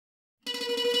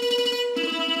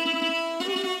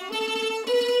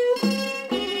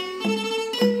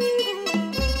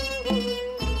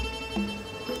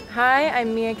Hi,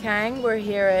 I'm Kang. We're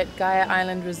here at Gaya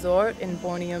Island Resort in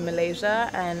Borneo, Malaysia,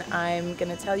 and I'm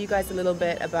going to tell you guys a little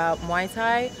bit about Muay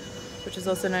Thai, which is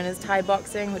also known as Thai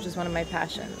boxing, which is one of my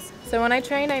passions. So when I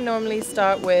train, I normally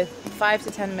start with 5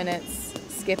 to 10 minutes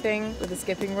skipping with a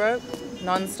skipping rope,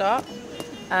 non-stop,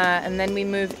 and then we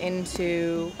move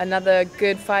into another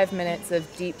good 5 minutes of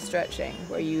deep stretching,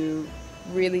 where you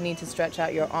really need to stretch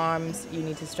out your arms, you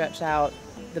need to stretch out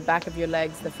the back of your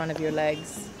legs, the front of your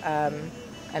legs,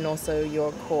 and also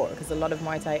your core, because a lot of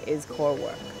Muay Thai is core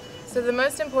work. So the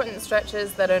most important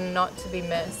stretches that are not to be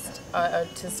missed are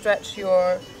to stretch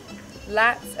your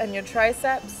lats and your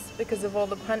triceps because of all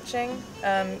the punching.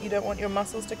 You don't want your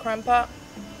muscles to cramp up.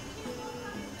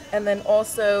 And then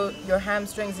also your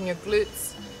hamstrings and your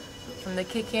glutes from the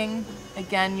kicking.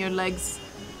 Again, your legs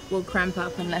will cramp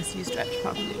up unless you stretch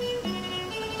properly.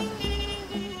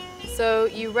 So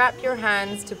you wrap your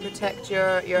hands to protect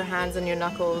your hands and your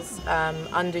knuckles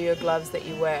under your gloves that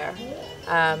you wear.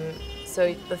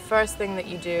 So the first thing that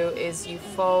you do is you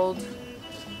fold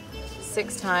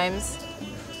 6 times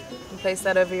and place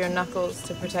that over your knuckles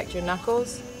to protect your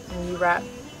knuckles, and you wrap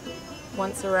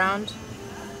once around.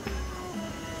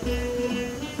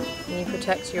 And you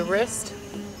protect your wrist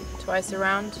twice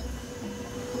around.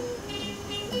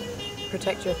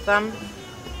 Protect your thumb.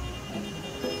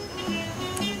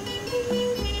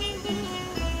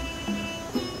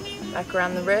 Back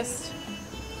around the wrist,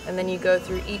 and then you go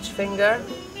through each finger.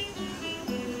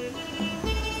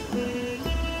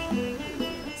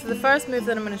 So the first move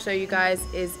that I'm going to show you guys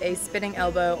is a spinning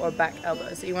elbow or back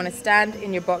elbow. So you want to stand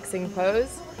in your boxing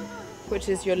pose, which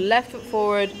is your left foot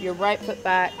forward, your right foot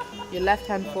back, your left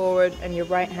hand forward, and your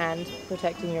right hand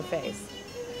protecting your face.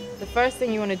 The first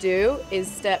thing you want to do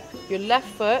is step your left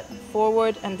foot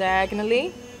forward and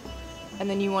diagonally, and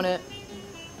then you want to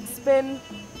spin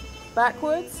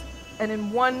backwards, and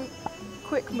in one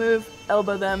quick move,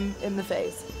 elbow them in the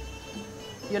face.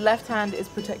 Your left hand is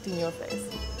protecting your face.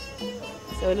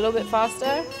 So a little bit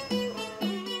faster.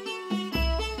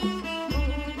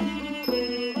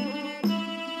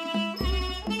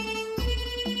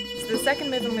 So the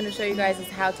second move I'm going to show you guys is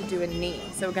how to do a knee.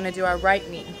 So we're going to do our right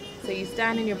knee. So you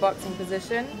stand in your boxing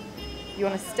position. You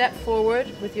want to step forward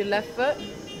with your left foot.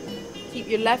 Keep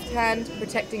your left hand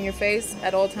protecting your face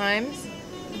at all times.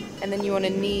 And then you want to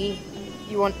knee.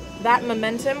 You want that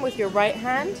momentum with your right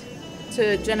hand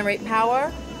to generate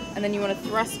power, and then you want to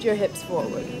thrust your hips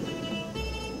forward.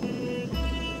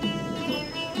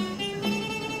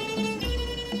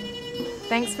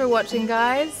 Thanks for watching,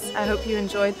 guys. I hope you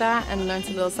enjoyed that and learned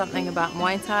a little something about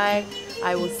Muay Thai.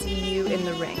 I will see you in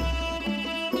the ring.